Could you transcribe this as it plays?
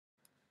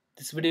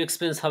This video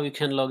explains how you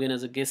can log in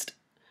as a guest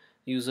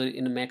user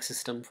in a Mac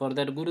system. For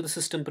that, go to the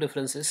system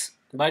preferences.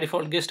 By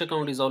default, guest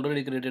account is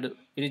already created.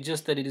 It is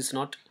just that it is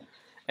not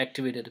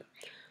activated.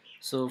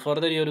 So for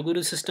that, you have to go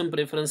to system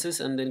preferences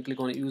and then click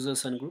on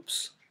users and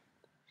groups.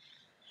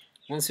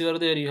 Once you are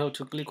there, you have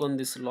to click on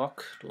this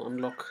lock to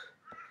unlock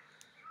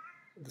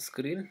the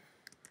screen.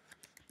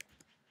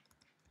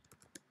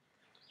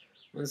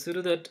 Once you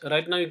do that,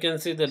 right now you can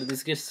see that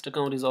this guest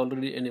account is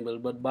already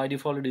enabled, but by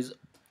default it is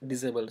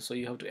disabled. So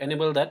you have to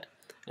enable that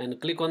and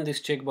click on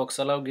this checkbox,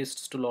 allow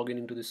guests to log in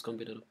into this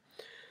computer.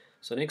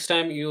 So next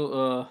time you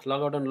log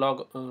out and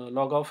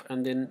log off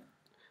and then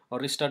or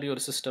restart your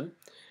system,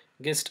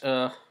 guest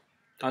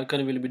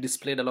icon will be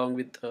displayed along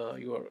with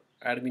your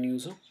admin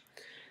user.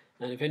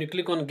 And when you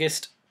click on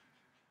guest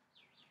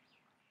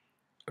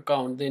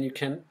account, then you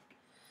can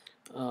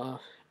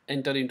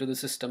enter into the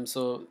system.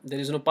 So there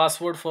is no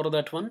password for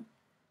that one,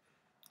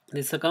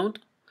 this account.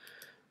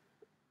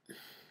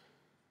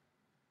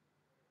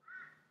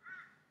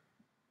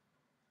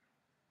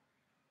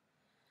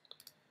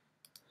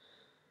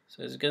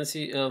 So as you can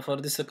see, for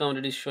this account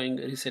it is showing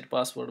reset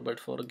password, but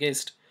for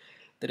guest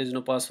there is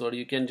no password.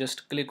 You can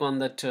just click on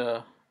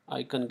that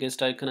icon,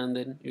 guest icon, and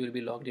then you will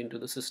be logged into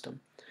the system.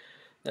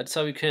 That's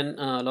how you can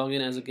log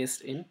in as a guest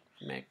in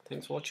Mac.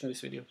 Thanks for watching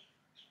this video.